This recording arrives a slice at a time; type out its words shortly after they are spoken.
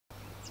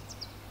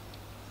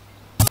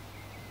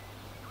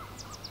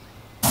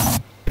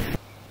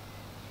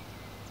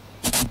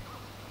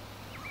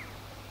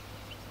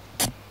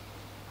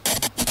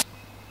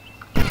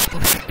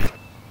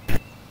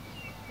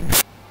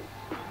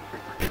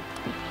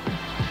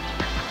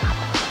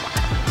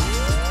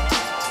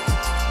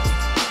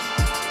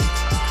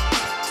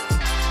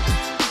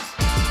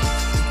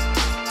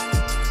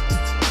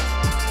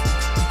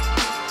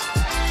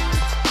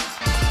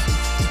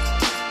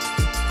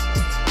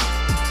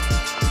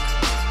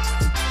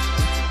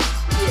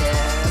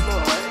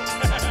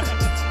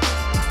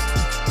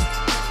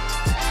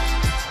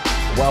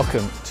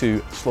Welcome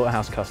to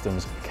Slaughterhouse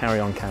Customs Carry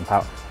On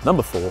Campout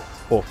number 4,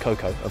 or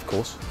COCO of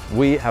course.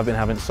 We have been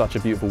having such a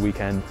beautiful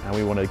weekend and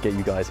we want to get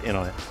you guys in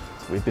on it.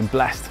 We've been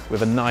blessed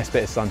with a nice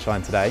bit of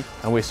sunshine today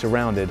and we're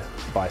surrounded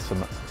by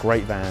some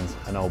great vans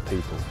and old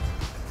people.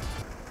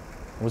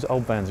 Was it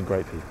old vans and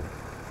great people?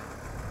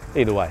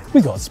 Either way.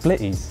 We got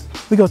splitties,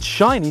 we got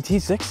shiny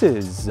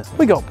T6s,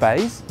 we got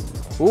bays,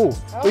 ooh,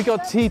 we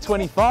got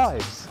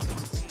T25s,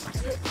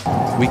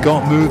 we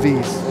got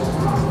movies,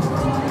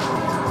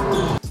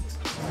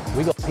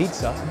 we got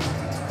pizza,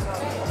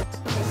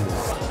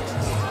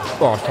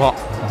 oh it's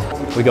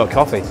hot, we got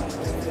coffee,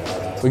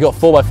 we got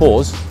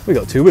 4x4s, we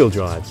got 2-wheel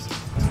drives,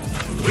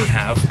 we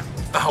have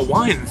a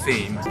Hawaiian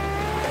theme,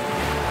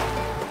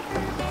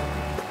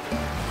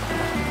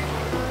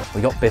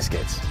 we got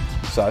biscuits.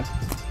 So,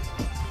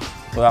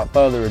 without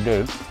further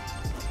ado,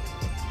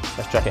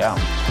 let's check it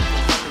out.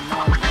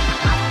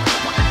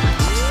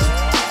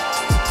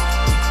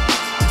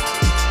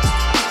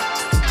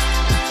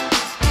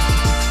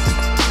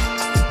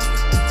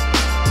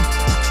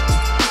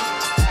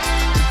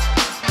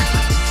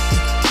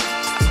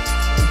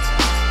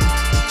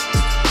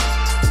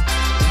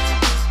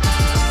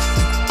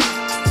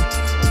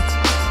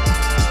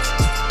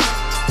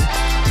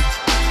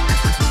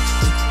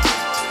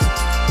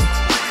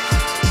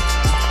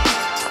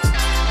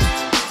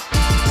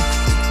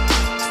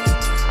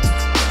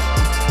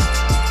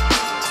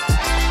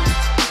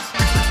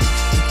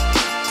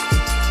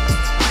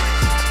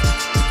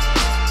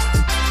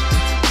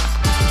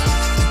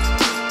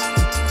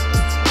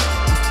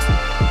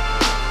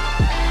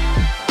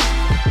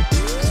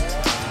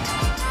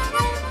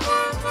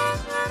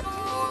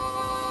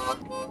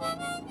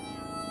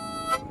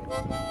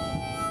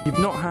 You've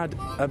not had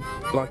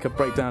a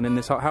breakdown in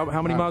this.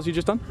 How many miles have you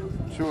just done?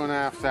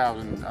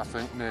 2,500, I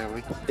think,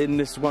 nearly. In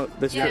this one,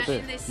 this trip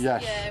here? Yes.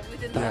 Yeah,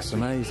 within That's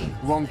amazing.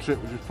 One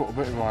trip we just put a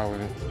bit of oil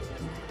in it.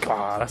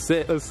 God, that's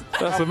it. That's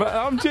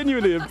I'm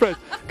genuinely impressed.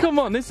 Come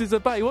on, this is a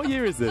bay. What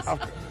year is this?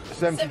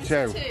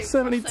 72.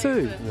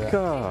 72. Yeah.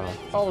 God.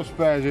 All the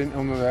spares in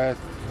under there,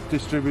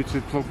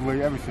 distributed, plug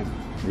lead, everything.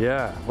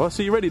 Yeah. Well,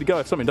 so you're ready to go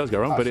if something does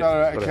go wrong.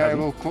 Accelerator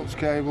cable, clutch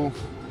cable,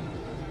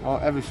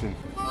 everything.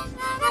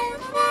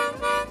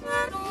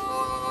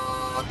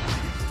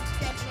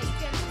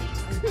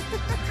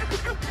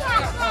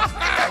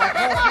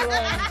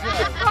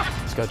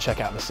 Let's go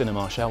check out the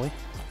cinema, shall we?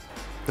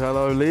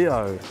 Hello,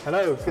 Leo.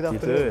 Hello, good How you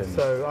afternoon. doing?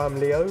 So I'm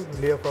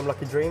Leo from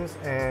Lucky Dreams,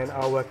 and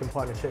I work in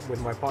partnership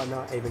with my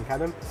partner, Avon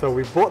Cannon. So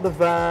we bought the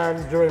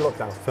van during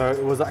lockdown. So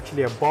it was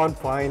actually a barn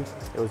find.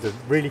 It was a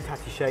really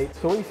catchy shape.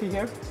 So what you see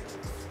here,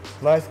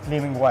 nice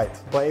gleaming white,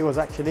 but it was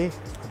actually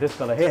this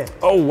color here.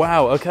 Oh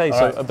wow, okay,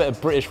 so right. a bit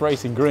of British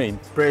racing green.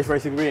 British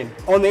racing green.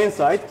 On the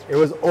inside, it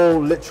was all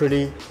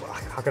literally,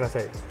 how can I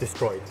say it,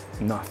 destroyed.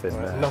 Nothing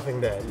there.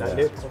 Nothing there. Like,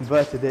 they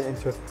converted it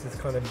into this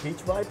kind of beach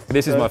vibe.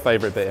 This is my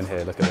favourite bit in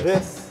here, look at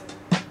this.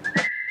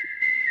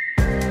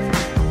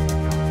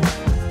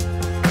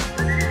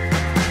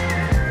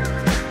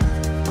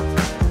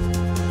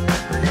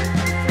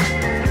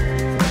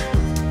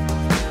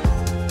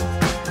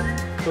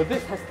 So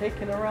this has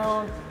taken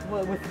around,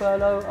 well, with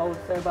furlough, I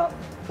would say about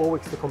 4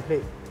 weeks to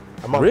complete.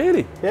 A month.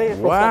 Really? Yeah, from start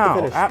to wow,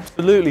 finish.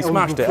 absolutely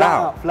smashed it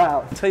out. Flat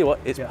out. I'll tell you what,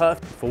 it's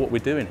perfect for what we're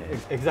doing here.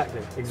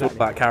 Exactly. It's all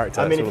about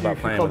character, I mean, it's all about if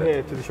you playing come with it.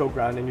 here to the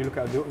showground and you look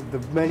at the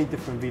many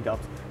different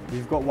V-dubs,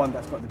 you've got one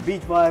that's got the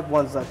beach vibe,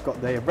 one that's got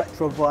the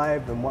retro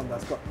vibe, and one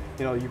that's got,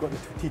 you know, you've got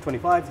the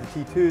T25s, the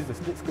T2s, the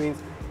split screens.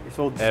 It's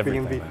all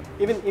displaying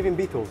even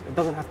Beetles. It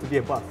doesn't have to be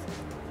a bus.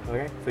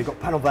 Okay, so you've got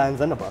panel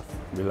vans and a bus.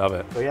 We love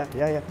it. So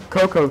yeah.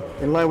 COCO,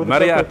 in line with the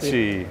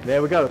Mariachi. COCO.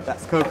 There we go.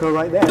 That's COCO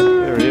right there.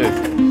 There he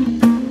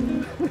is.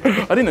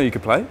 I didn't know you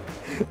could play.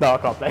 No, I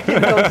can't play.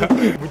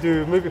 We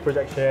do movie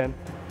projection.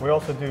 We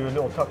also do a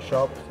little tuck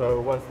shop.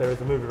 So once there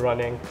is a movie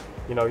running,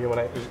 you know, you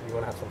want to eat, you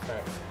want to have some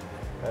snacks.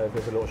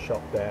 There's a little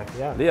shop there.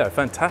 Yeah. Leo,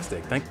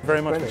 fantastic. Thank you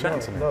very much for chatting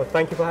to me. No,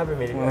 thank you for having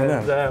me.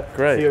 Oh,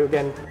 great. See you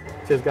again.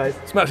 Cheers, guys.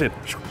 Smash it.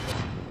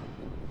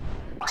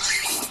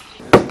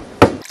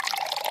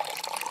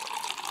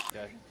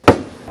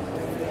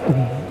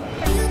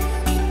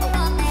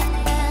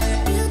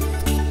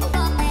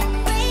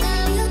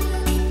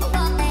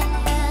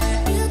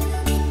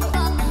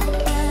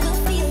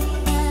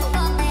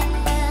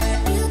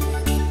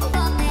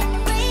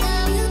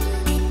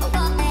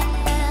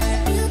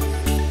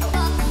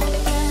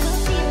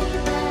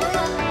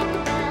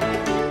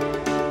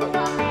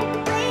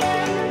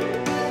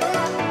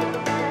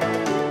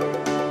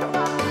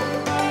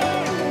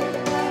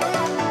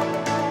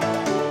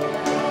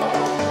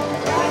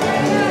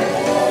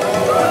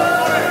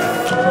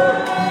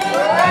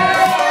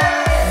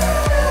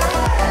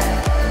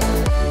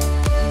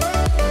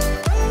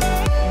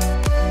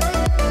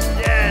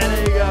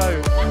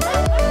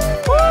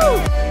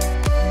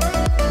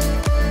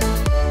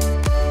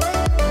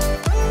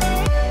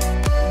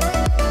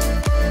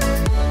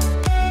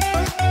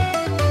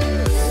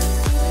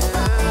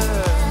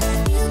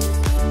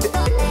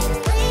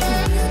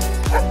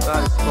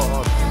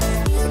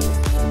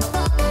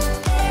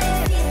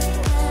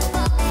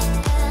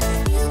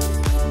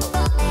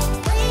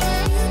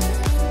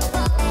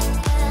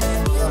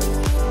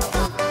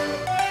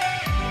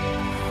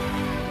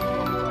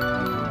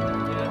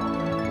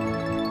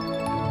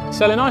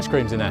 Selling ice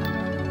creams in there.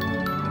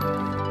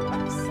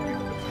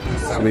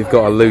 So we've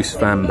got a loose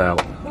fan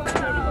belt.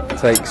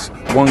 Takes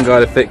one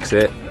guy to fix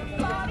it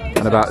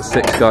and about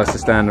 6 guys to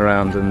stand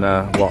around and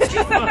watch.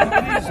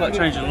 It's like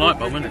changing a light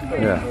bulb, isn't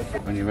it? Yeah.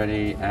 When you're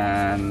ready,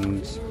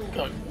 and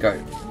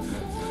go.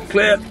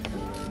 Clear.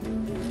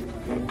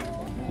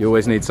 You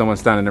always need someone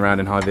standing around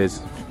in high vis.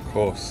 Of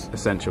course.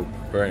 Essential.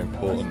 Very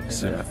important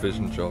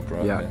supervision job,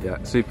 right? Yeah, here.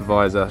 yeah.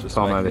 Supervisor, Just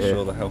Tom making over here.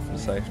 sure the health and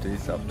safety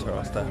is up to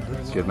our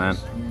standards. Good man.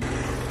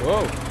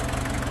 Whoa.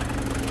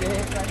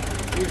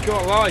 We've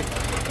got life.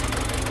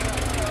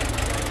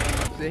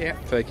 Yeah.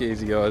 Take it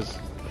easy, guys.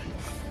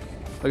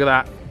 Look at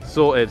that.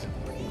 Sorted.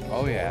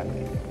 Oh yeah.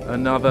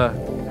 Another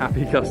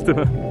happy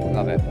customer.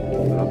 Love it.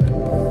 Love it.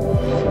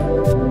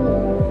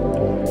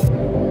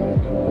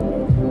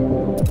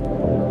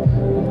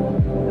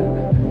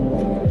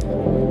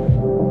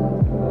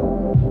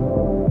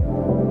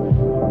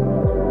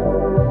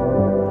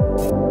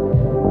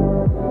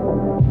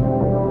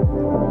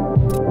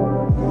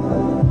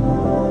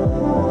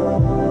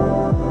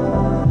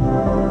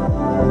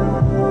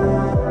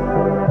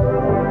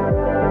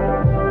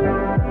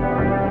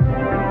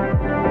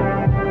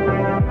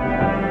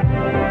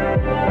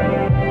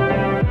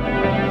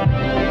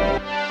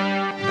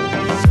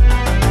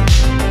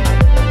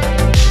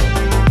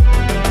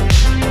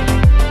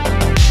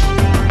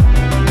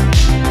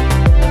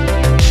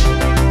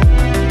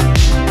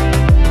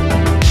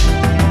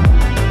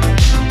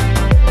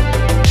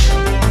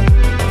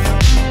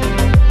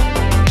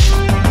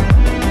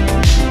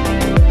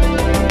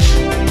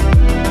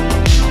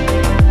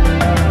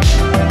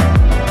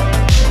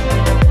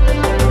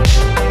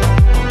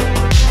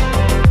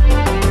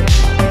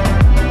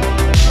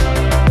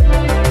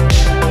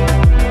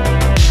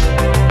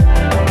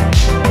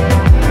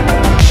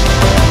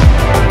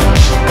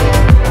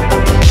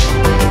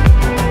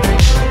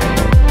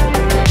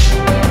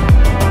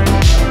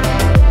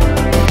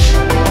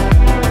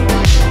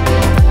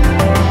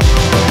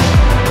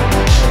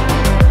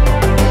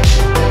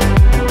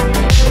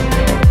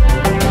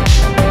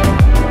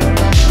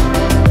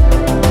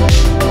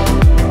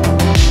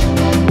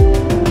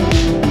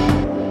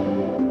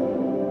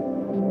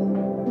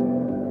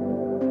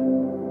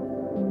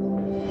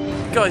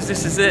 Guys,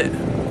 this is it.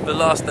 The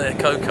last day of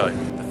COCO.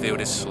 The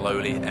field is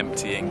slowly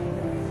emptying.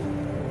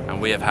 And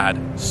we have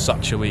had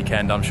such a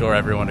weekend, I'm sure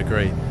everyone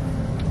agrees.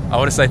 I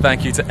want to say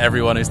thank you to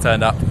everyone who's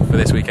turned up for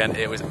this weekend.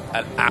 It was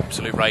an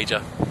absolute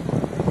rager.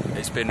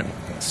 It's been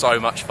so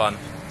much fun.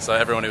 So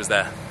everyone who was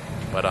there,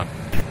 well done.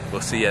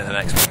 We'll see you in the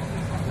next one.